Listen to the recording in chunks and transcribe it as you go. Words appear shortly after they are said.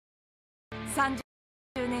30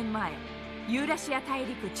年前、ユーラシア大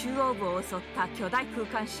陸中央部を襲った巨大空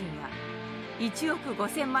間神は1億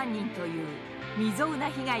5000万人という未曾有な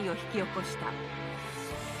被害を引き起こした。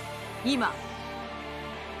今、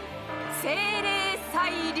精霊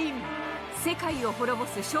再臨。世界を滅ぼ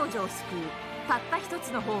す少女を救うたった一つ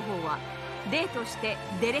の方法は霊として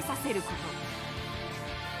出れさせること。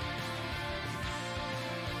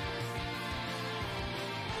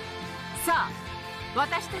さあ、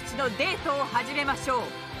私たちのデートを始めましょう。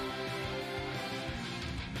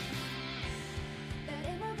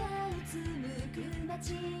誰もがうつむく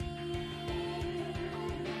街、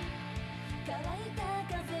乾いた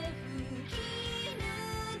風吹き抜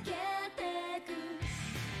けてく、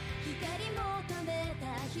光求めた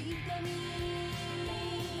瞳、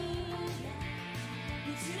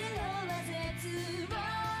映るのは絶望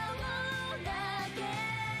だけ、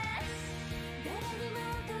誰にも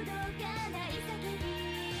届かない叫び、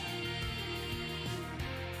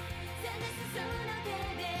探すその手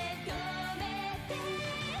で止めて、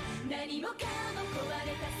何もかも壊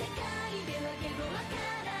れた世界でわけもわか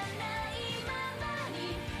らないままに、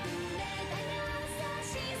触れた優し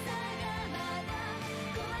さがまだ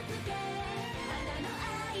怖くて、花の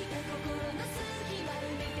開いた心の隙間埋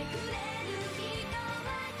めてくれる人は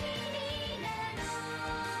君なの。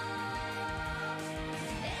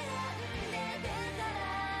選んで出たら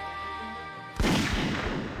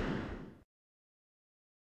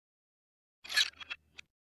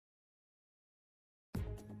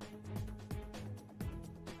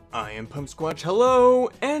I am BuxbiArts, hello,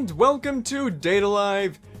 and welcome to Date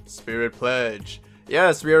Alive Spirit Pledge.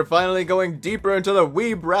 Yes, we are finally going deeper into the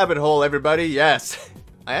weeb rabbit hole, everybody, yes.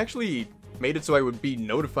 I actually made it so I would be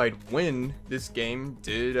notified when this game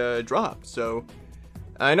did drop, so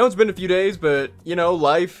I know it's been a few days, but, you know,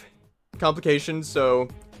 life, complications, so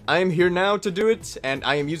I am here now to do it, and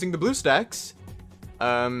I am using the BlueStacks,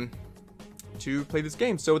 to play this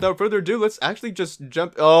game. So without further ado, let's actually just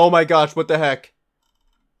jump. Oh my gosh, what the heck?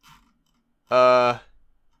 Oh,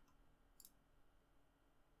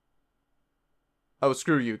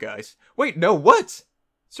 screw you guys. Wait, no, what?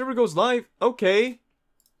 Server goes live? Okay.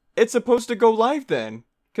 It's supposed to go live then,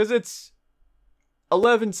 because it's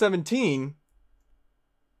 11/17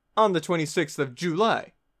 on the 26th of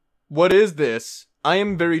July. What is this? I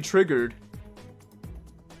am very triggered.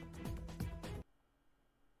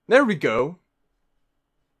 There we go.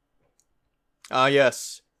 Ah,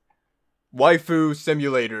 yes. Waifu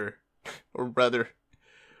Simulator. Or rather,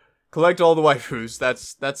 collect all the waifus. That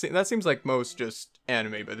seems like most just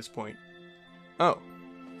anime by this point. Oh.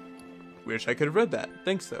 Wish I could have read that.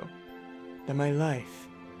 Thanks though. That my life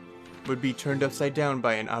would be turned upside down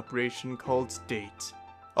by an operation called Date.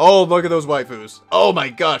 Oh, look at those waifus. Oh my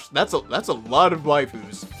gosh, that's a lot of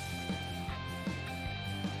waifus.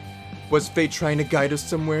 Was fate trying to guide us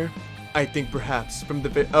somewhere? I think perhaps from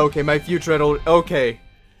the okay, my future had old okay.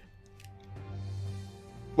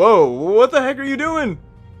 Whoa, what the heck are you doing?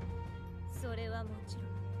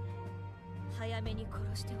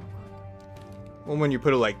 Well, when you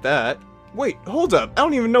put it like that. Wait, hold up. I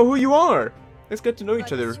don't even know who you are. Let's get to know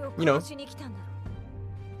each other, you know.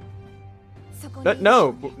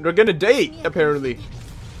 No, we're gonna date, apparently.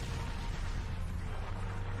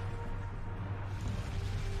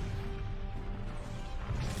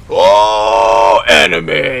 Oh,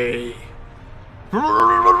 anime!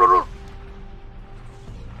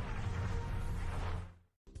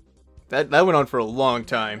 That went on for a long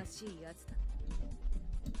time.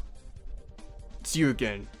 It's you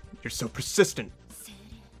again. You're so persistent.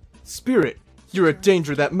 Spirit, you're a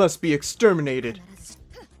danger that must be exterminated.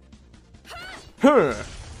 Huh.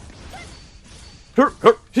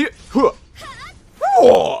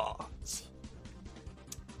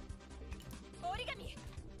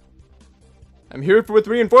 I'm here with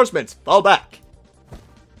reinforcements. Fall back.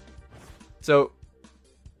 So,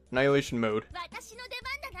 annihilation mode.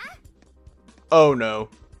 Oh no.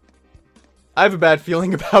 I have a bad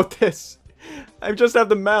feeling about this. I just have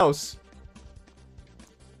the mouse.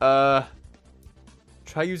 Try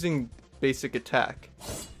using basic attack.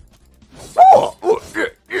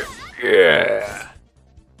 Yeah.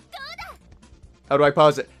 How do I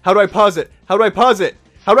pause it? How do I pause it? How do I pause it?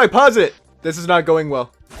 How do I pause it? This is not going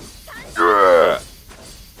well.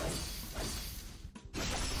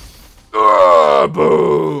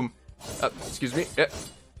 Boom. Excuse me.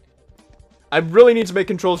 I really need to make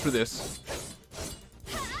controls for this.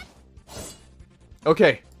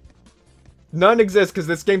 Okay. None exist because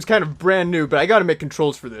this game's kind of brand new, but I gotta make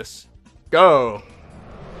controls for this. Go.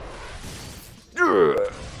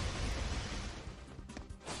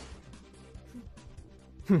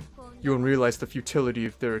 You won't realize the futility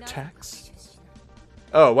of their attacks.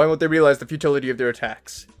 Oh, why won't they realize the futility of their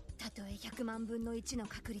attacks? たとえ100万分の1の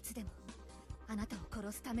確率でもあなたを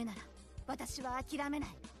殺すためなら私は諦めない。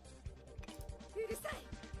うるさい。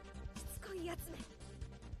しつこいやつめ。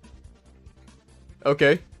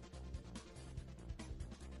 Okay.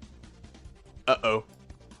 Uh-oh.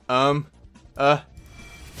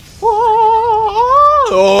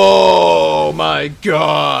 Oh my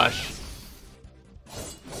gosh!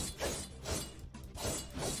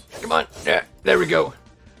 Come on. Yeah, there we go.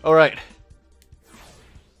 Alright.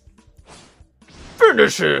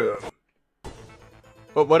 Finish him!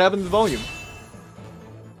 But what happened to the volume?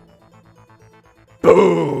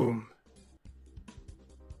 Boom!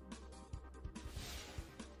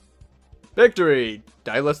 Victory!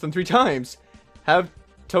 Die less than 3 times. Have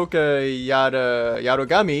Toka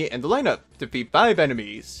Yarogami in the lineup. Defeat 5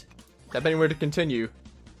 enemies. Tap anywhere to continue.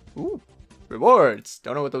 Ooh. Rewards.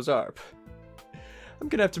 Don't know what those are. I'm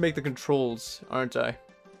gonna have to make the controls, aren't I?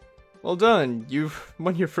 Well done. You've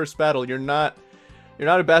won your first battle. You're not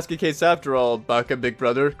a basket case after all, Baka Big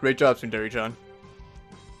Brother. Great job, Tsundere-chan.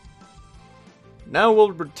 Now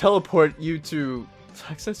we'll teleport you to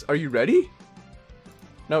Texas. Are you ready?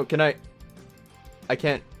 No, can I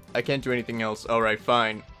can't do anything else. Alright,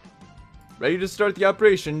 fine. Ready to start the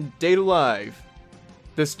operation, Data Live.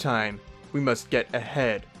 This time, we must get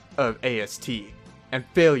ahead of AST, and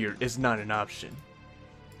failure is not an option.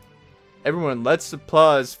 Everyone, let's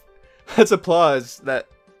applause. Let's applause that.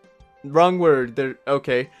 Wrong word. There.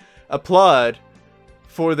 Okay. Applaud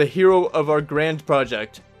for the hero of our grand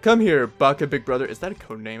project. Come here, Baka Big Brother. Is that a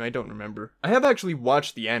code name? I don't remember. I have actually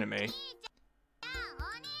watched the anime.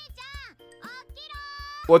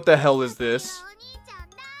 What the hell is this?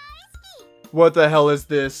 What the hell is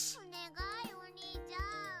this?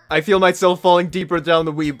 I feel myself falling deeper down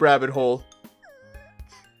the weeb rabbit hole.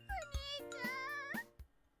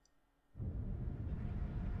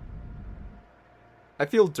 I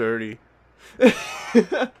feel dirty.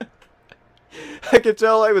 I could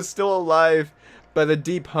tell I was still alive by the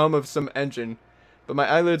deep hum of some engine, but my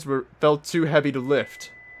eyelids felt too heavy to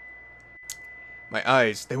lift. My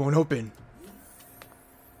eyes, they won't open.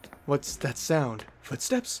 What's that sound?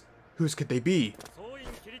 Footsteps? Whose could they be?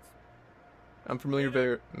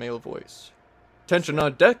 Unfamiliar male voice. Attention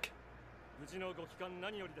on deck?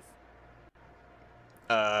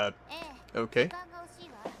 Okay.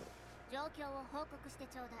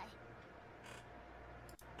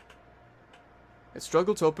 I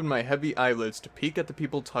struggle to open my heavy eyelids to peek at the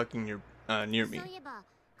people talking near me.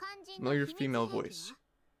 Familiar female voice.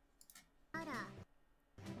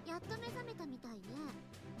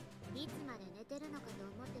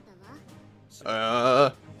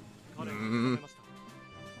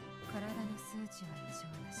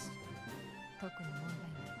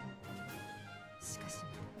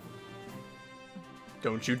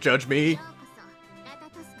 Don't you judge me?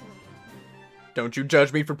 Don't you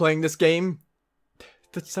judge me for playing this game?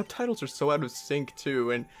 The subtitles are so out of sync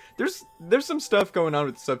too, and there's some stuff going on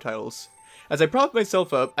with the subtitles. As I propped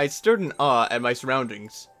myself up, I stared in awe at my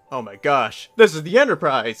surroundings. Oh my gosh, this is the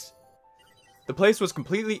Enterprise! The place was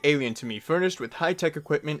completely alien to me, furnished with high-tech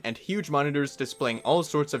equipment and huge monitors displaying all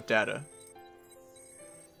sorts of data.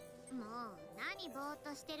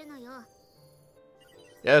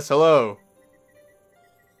 Yes, hello.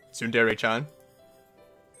 Tsundere-chan.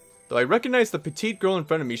 Though I recognized the petite girl in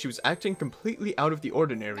front of me, she was acting completely out of the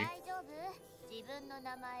ordinary.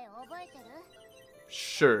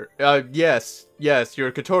 Sure. Yes,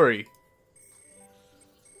 you're Katori.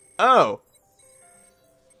 Oh.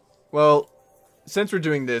 Well, since we're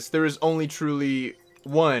doing this, there is only truly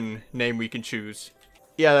one name we can choose.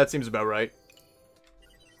 Yeah, that seems about right.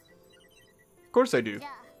 Of course I do.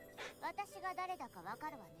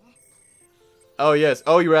 Oh, yes.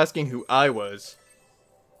 Oh, you were asking who I was.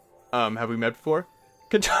 Have we met before?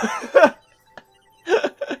 Katori,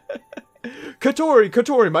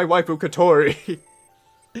 my waifu Katori.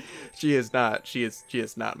 She is not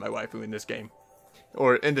my waifu in this game.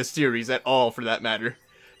 Or in this series at all, for that matter.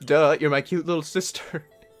 Duh, you're my cute little sister.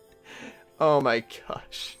 Oh my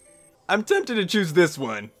gosh. I'm tempted to choose this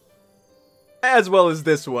one. As well as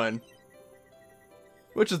this one.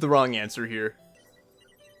 Which is the wrong answer here.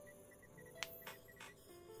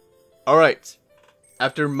 Alright.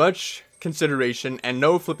 After much consideration and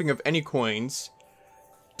no flipping of any coins,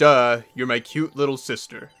 duh, you're my cute little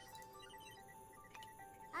sister.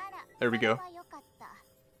 There we go.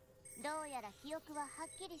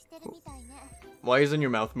 Why isn't your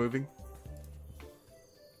mouth moving?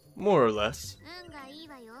 More or less.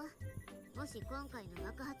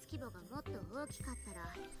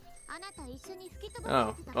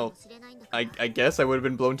 Oh, I guess I would have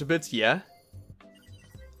been blown to bits, yeah?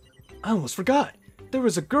 I almost forgot. There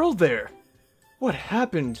was a girl there. What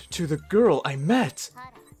happened to the girl I met?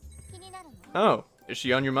 Oh, is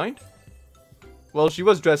she on your mind? Well, she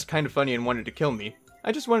was dressed kind of funny and wanted to kill me.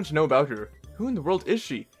 I just wanted to know about her. Who in the world is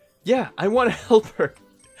she? Yeah, I want to help her.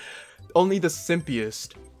 Only the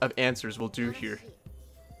simpiest of answers will do here.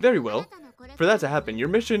 Very well. For that to happen, your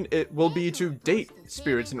mission will be to date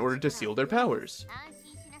spirits in order to seal their powers.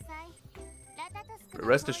 But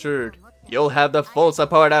rest assured, you'll have the full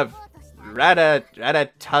support of Kratos.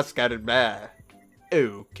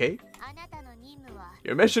 Okay.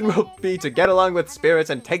 Your mission will be to get along with spirits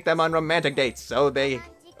and take them on romantic dates so they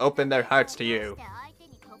open their hearts to you.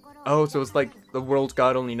 Oh, so it's like the world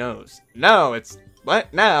God only knows. No, it's...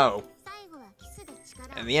 What? No!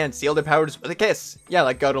 In the end, seal their powers with a kiss. Yeah,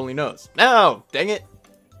 like God only knows. No! Dang it!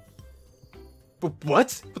 But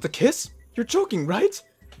what? With a kiss? You're joking, right?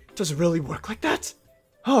 Does it really work like that?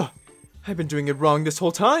 Oh, I've been doing it wrong this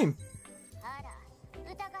whole time.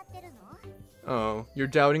 Oh, you're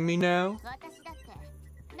doubting me now?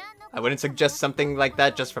 I wouldn't suggest something like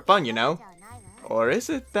that just for fun, you know? Or is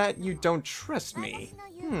it that you don't trust me?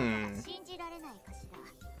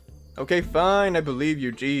 Okay, fine, I believe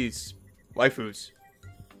you, jeez. Waifus.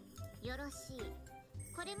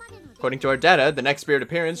 According to our data, the next spirit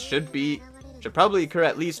appearance should probably occur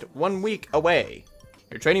at least 1 week away.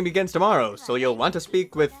 Your training begins tomorrow, so you'll want to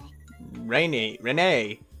speak with Rene,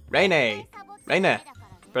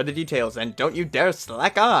 for the details, and don't you dare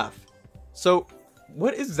slack off. So,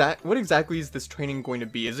 what exactly is this training going to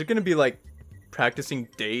be? Is it going to be like practicing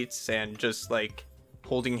dates and just like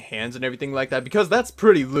holding hands and everything like that? Because that's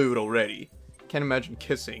pretty lewd already. Can't imagine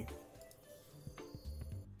kissing.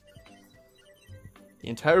 The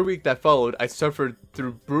entire week that followed, I suffered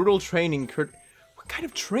through brutal training. What kind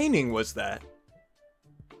of training was that?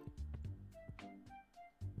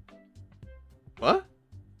 What?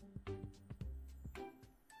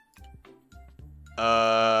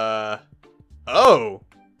 Oh!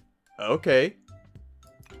 Okay.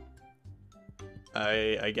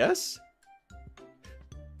 I guess?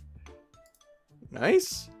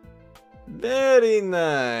 Nice? Very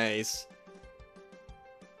nice.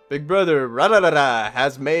 Big Brother Radadada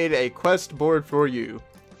has made a quest board for you.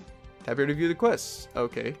 Tap here to view the quests.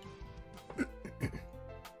 Okay.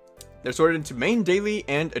 They're sorted into main, daily,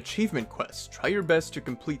 and achievement quests. Try your best to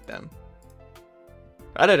complete them.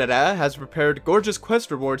 Radadada has prepared gorgeous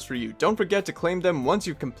quest rewards for you. Don't forget to claim them once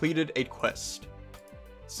you've completed a quest.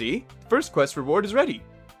 See? First quest reward is ready.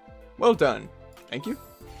 Well done. Thank you.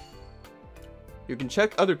 You can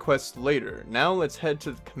check other quests later. Now let's head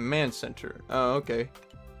to the command center. Oh, okay.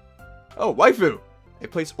 Oh, waifu! I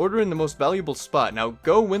place order in the most valuable spot. Now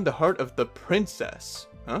go win the heart of the princess.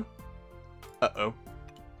 Huh? Uh-oh.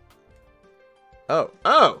 Oh.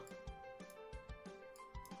 Oh!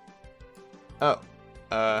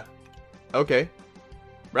 Oh. Okay.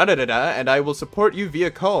 Radadada, and I will support you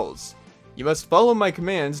via calls. You must follow my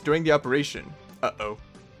commands during the operation. Uh-oh.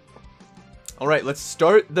 Alright, let's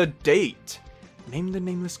start the date. Name the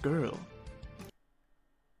nameless girl.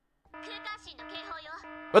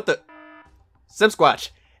 What the? Simsquatch!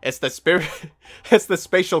 It's the spirit. It's the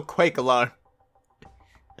spatial quake alarm.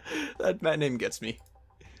 That name gets me.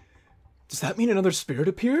 Does that mean another spirit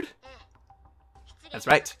appeared? That's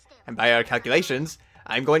right. And by our calculations,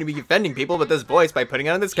 I'm going to be offending people with this voice by putting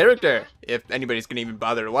on this character. If anybody's gonna even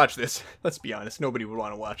bother to watch this. Let's be honest, nobody would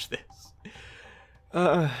want to watch this.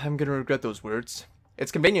 I'm gonna regret those words.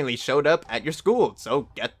 It's conveniently showed up at your school, so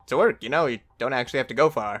get to work, you know, you don't actually have to go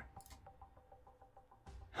far.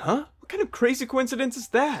 Huh? What kind of crazy coincidence is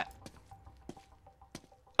that?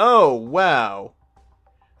 Oh, wow.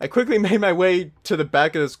 I quickly made my way to the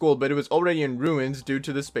back of the school, but it was already in ruins due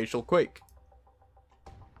to the spatial quake.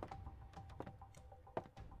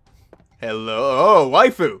 Hello, oh,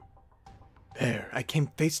 waifu! There, I came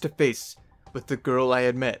face to face with the girl I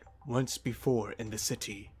had met once before in the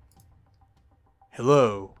city.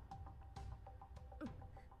 Hello.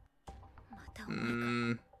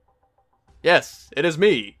 Yes, it is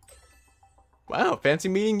me. Wow, fancy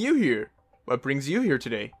meeting you here. What brings you here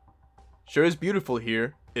today? Sure is beautiful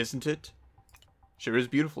here, isn't it? Sure is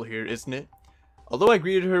beautiful here, isn't it? Although I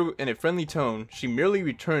greeted her in a friendly tone, she merely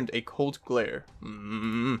returned a cold glare.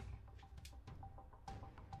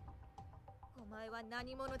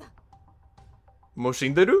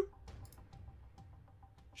 Moshinderu?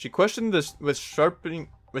 She questioned this with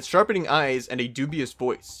sharpening eyes and a dubious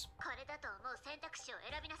voice.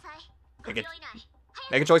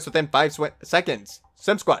 Make a choice within 5 seconds.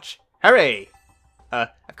 Simsquatch, hurry! I've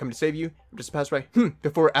come to save you. I'm just passed by.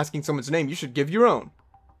 Before asking someone's name, you should give your own.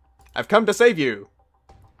 I've come to save you.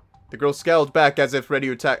 The girl scowled back as if ready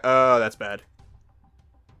to attack. Oh, that's bad.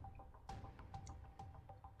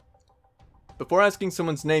 Before asking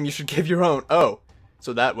someone's name, you should give your own. Oh,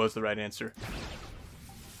 so that was the right answer.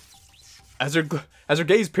 As her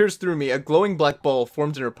gaze pierced through me, a glowing black ball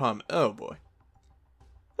formed in her palm. Oh boy.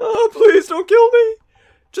 Oh, please don't kill me.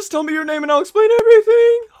 Just tell me your name and I'll explain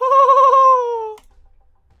everything. Oh.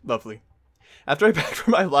 Lovely. After I begged for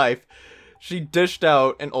my life, she dished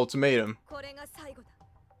out an ultimatum.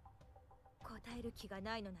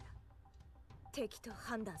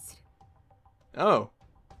 Oh.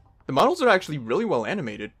 The models are actually really well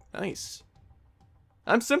animated. Nice.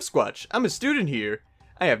 I'm Simsquatch. I'm a student here.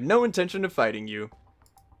 I have no intention of fighting you.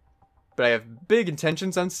 But I have big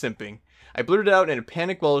intentions on simping. I blurted out in a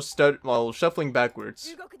panic while shuffling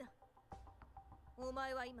backwards.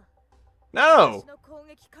 No!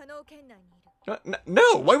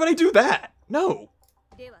 No! Why would I do that? No!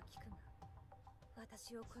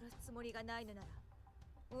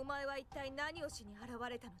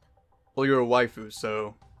 Well, you're a waifu,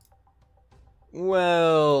 so...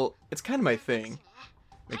 Well, it's kind of my thing.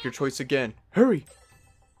 Make your choice again. Hurry!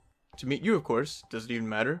 To meet you, of course. Doesn't even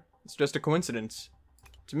matter. It's just a coincidence.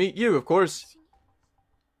 To meet you, of course.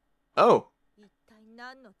 Oh.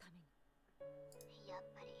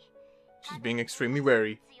 She's being extremely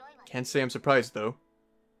wary. Can't say I'm surprised, though.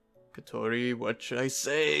 Katori, what should I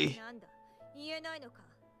say?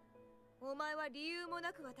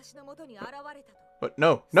 But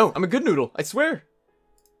no, I'm a good noodle, I swear!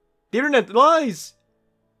 The internet lies!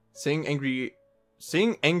 Seeing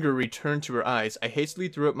anger return to her eyes, I hastily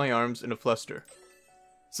threw up my arms in a fluster.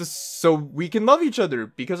 So we can love each other,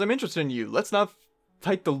 because I'm interested in you. Let's not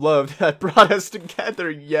fight the love that brought us together,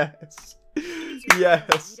 yes.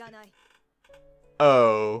 Yes.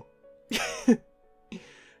 Oh.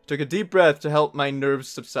 Took a deep breath to help my nerves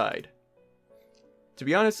subside. To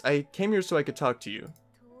be honest, I came here so I could talk to you.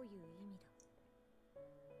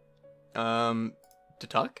 To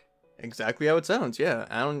talk? Exactly how it sounds, yeah.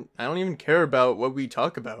 I don't even care about what we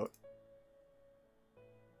talk about.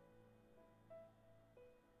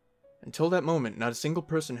 Until that moment, not a single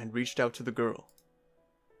person had reached out to the girl.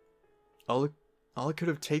 All it could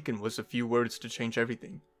have taken was a few words to change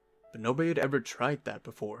everything, but nobody had ever tried that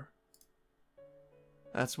before.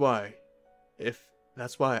 That's why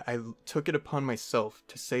I took it upon myself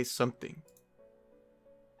to say something.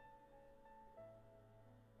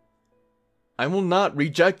 I will not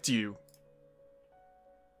reject you!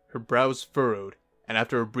 Her brows furrowed, and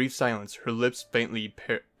after a brief silence, her lips faintly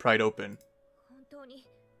pried open.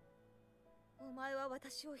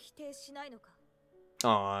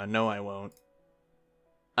 Aw, no I won't.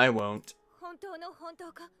 I won't.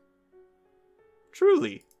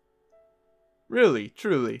 Truly. Really,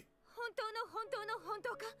 truly.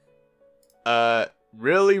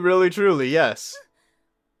 Really, really, truly, yes.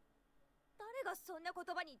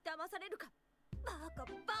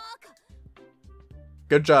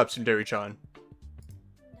 Good job, Tsundere-chan.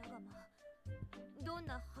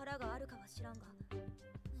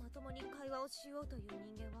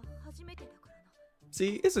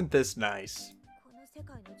 See, isn't this nice?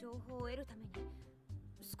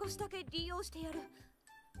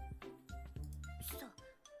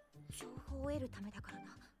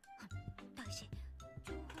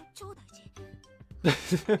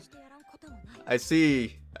 I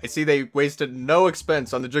see they wasted no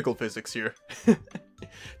expense on the jiggle physics here.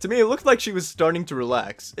 To me, it looked like she was starting to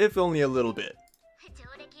relax, if only a little bit.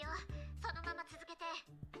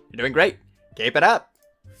 You're doing great. Keep it up.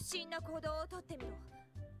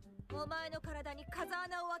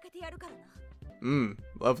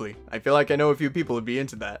 Lovely. I feel like I know a few people who'd be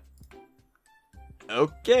into that.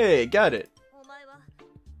 Okay, got it.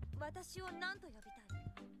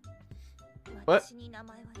 What?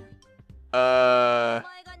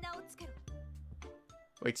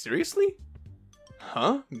 Wait, seriously?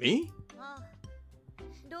 Huh? Me?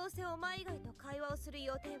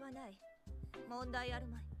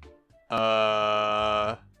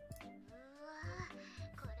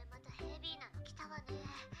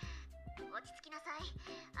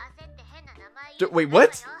 Wait,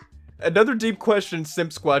 what? Another deep question,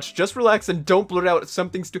 Simsquatch. Just relax and don't blurt out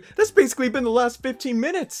something stupid. That's basically been the last 15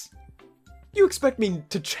 minutes. You expect me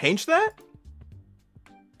to change that?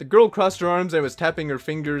 The girl crossed her arms and was tapping her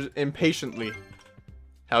fingers impatiently.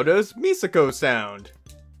 How does Misako sound?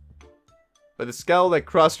 By the scowl that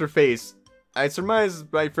crossed her face, I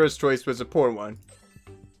surmised my first choice was a poor one.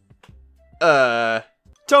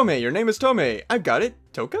 Tome, your name is Tome. I've got it.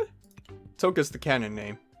 Toka? Toka's the canon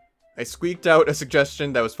name. I squeaked out a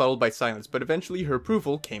suggestion that was followed by silence, but eventually her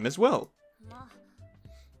approval came as well.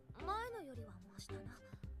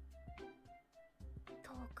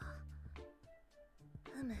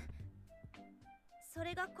 そ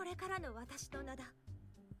れがこれからの私の名だ。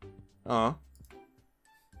 Aw.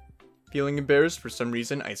 Feeling embarrassed for some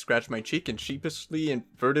reason, I scratched my cheek and sheepishly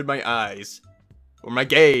averted my eyes. Or my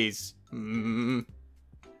gaze.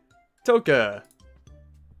 Toka.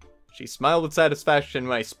 She smiled with satisfaction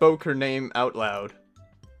when I spoke her name out loud.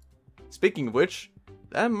 Speaking of which,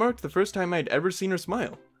 that marked the first time I'd ever seen her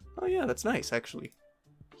smile. Oh yeah, that's nice, actually.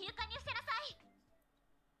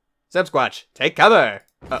 Squatch, take cover!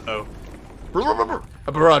 Uh-oh.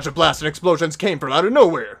 A barrage of blasts and explosions came from out of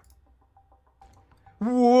nowhere!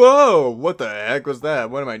 Whoa! What the heck was that?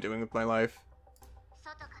 What am I doing with my life?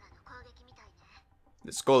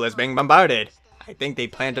 The school is being bombarded. I think they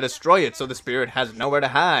plan to destroy it so the spirit has nowhere to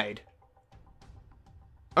hide.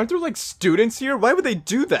 Aren't there like students here? Why would they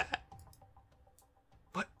do that?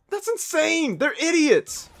 What? That's insane! They're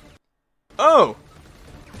idiots! Oh!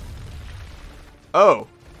 Oh.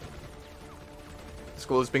 The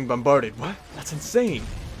school is being bombarded. What? That's insane.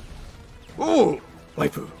 Ooh!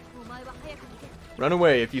 Waifu. Run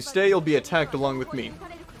away. If you stay, you'll be attacked along with me.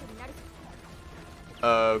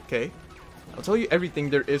 Okay. I'll tell you everything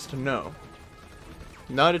there is to know.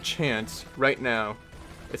 Not a chance. Right now.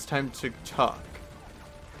 It's time to talk.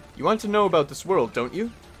 You want to know about this world, don't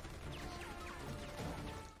you?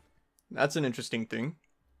 That's an interesting thing.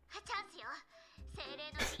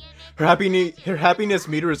 Her happiness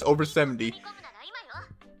meter is over 70.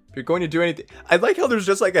 If you're going to do anything... I like how there's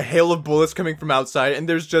just like a hail of bullets coming from outside and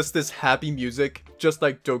there's just this happy music. Just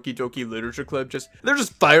like Doki Doki Literature Club. They're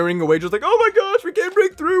just firing away, just like, oh my gosh, we can't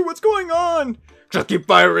break through, what's going on? Just keep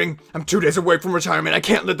firing. I'm 2 days away from retirement, I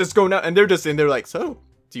can't let this go now. And they're just in there like, so,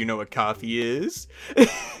 do you know what coffee is?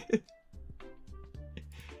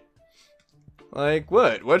 Like,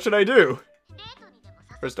 what? What should I do?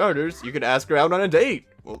 For starters, you could ask her out on a date.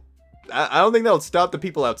 Well, I don't think that'll stop the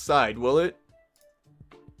people outside, will it?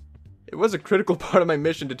 It was a critical part of my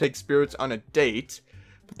mission to take spirits on a date,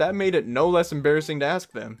 but that made it no less embarrassing to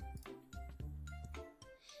ask them.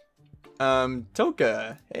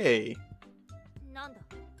 Toka, hey.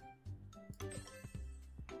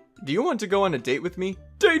 Do you want to go on a date with me?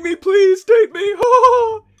 Date me, please, date me!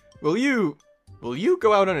 Will you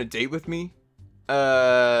go out on a date with me?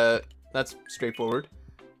 That's straightforward.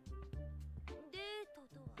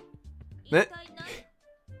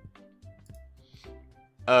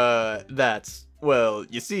 Well,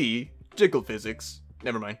 you see, jiggle physics.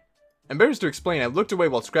 Never mind. Embarrassed to explain, I looked away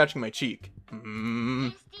while scratching my cheek.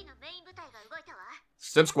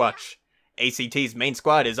 Squatch. ACT's main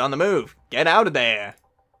squad is on the move. Get out of there.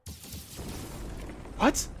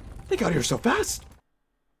 What? They got here so fast.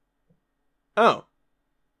 Oh.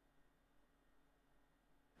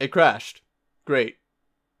 It crashed. Great.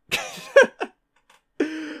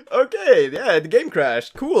 Okay, yeah, the game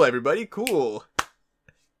crashed. Cool, everybody, cool.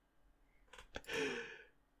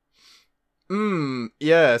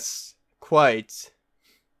 Yes, quite.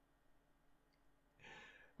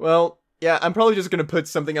 Well, yeah, I'm probably just gonna put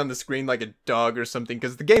something on the screen like a dog or something,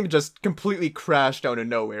 because the game just completely crashed out of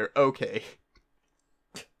nowhere. Okay.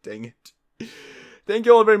 Dang it. Thank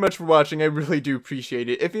you all very much for watching, I really do appreciate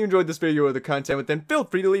it. If you enjoyed this video or the content, then feel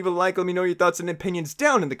free to leave a like, let me know your thoughts and opinions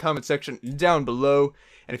down in the comment section down below.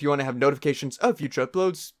 And if you want to have notifications of future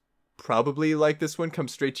uploads, probably like this one, come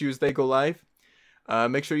straight to you as they go live.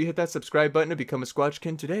 Make sure you hit that subscribe button to become a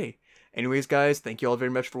Squatchkin today. Anyways, guys, thank you all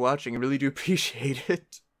very much for watching. I really do appreciate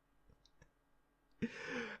it.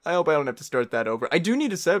 I hope I don't have to start that over. I do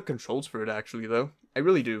need to set up controls for it, actually, though. I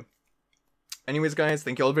really do. Anyways, guys,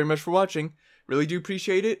 thank you all very much for watching. Really do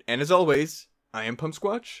appreciate it. And as always, I am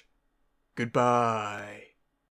PumpSquatch. Goodbye.